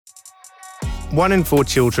1 in 4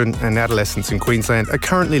 children and adolescents in Queensland are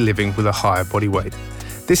currently living with a higher body weight.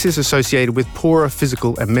 This is associated with poorer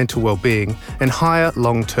physical and mental well-being and higher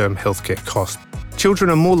long-term healthcare costs. Children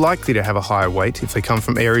are more likely to have a higher weight if they come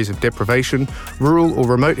from areas of deprivation, rural or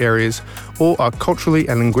remote areas, or are culturally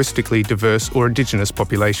and linguistically diverse or Indigenous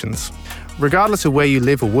populations. Regardless of where you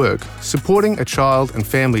live or work, supporting a child and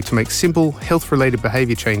family to make simple, health-related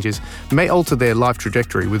behaviour changes may alter their life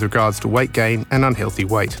trajectory with regards to weight gain and unhealthy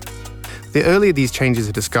weight. The earlier these changes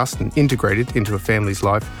are discussed and integrated into a family's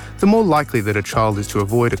life, the more likely that a child is to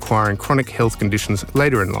avoid acquiring chronic health conditions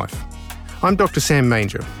later in life. I'm Dr. Sam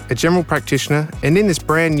Manger, a general practitioner, and in this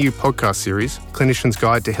brand new podcast series, Clinicians'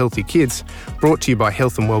 Guide to Healthy Kids, brought to you by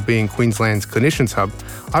Health and Wellbeing Queensland's Clinicians Hub,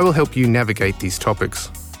 I will help you navigate these topics.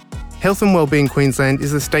 Health and Wellbeing Queensland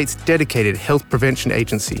is the state's dedicated health prevention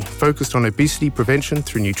agency focused on obesity prevention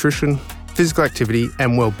through nutrition, physical activity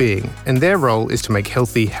and well-being, and their role is to make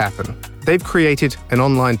healthy happen. They've created an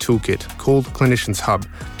online toolkit called Clinicians Hub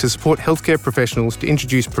to support healthcare professionals to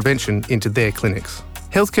introduce prevention into their clinics.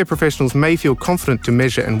 Healthcare professionals may feel confident to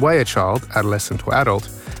measure and weigh a child, adolescent or adult,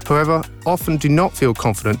 however, often do not feel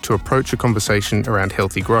confident to approach a conversation around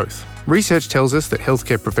healthy growth. Research tells us that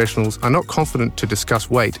healthcare professionals are not confident to discuss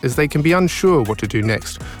weight as they can be unsure what to do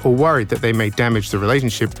next or worried that they may damage the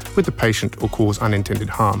relationship with the patient or cause unintended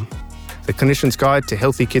harm. The Clinicians' Guide to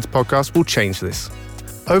Healthy Kids podcast will change this.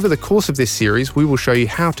 Over the course of this series, we will show you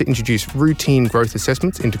how to introduce routine growth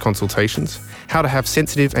assessments into consultations, how to have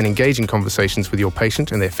sensitive and engaging conversations with your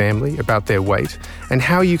patient and their family about their weight, and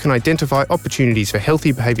how you can identify opportunities for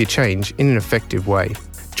healthy behaviour change in an effective way.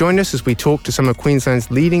 Join us as we talk to some of Queensland's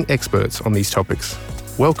leading experts on these topics.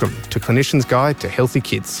 Welcome to Clinicians' Guide to Healthy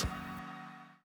Kids.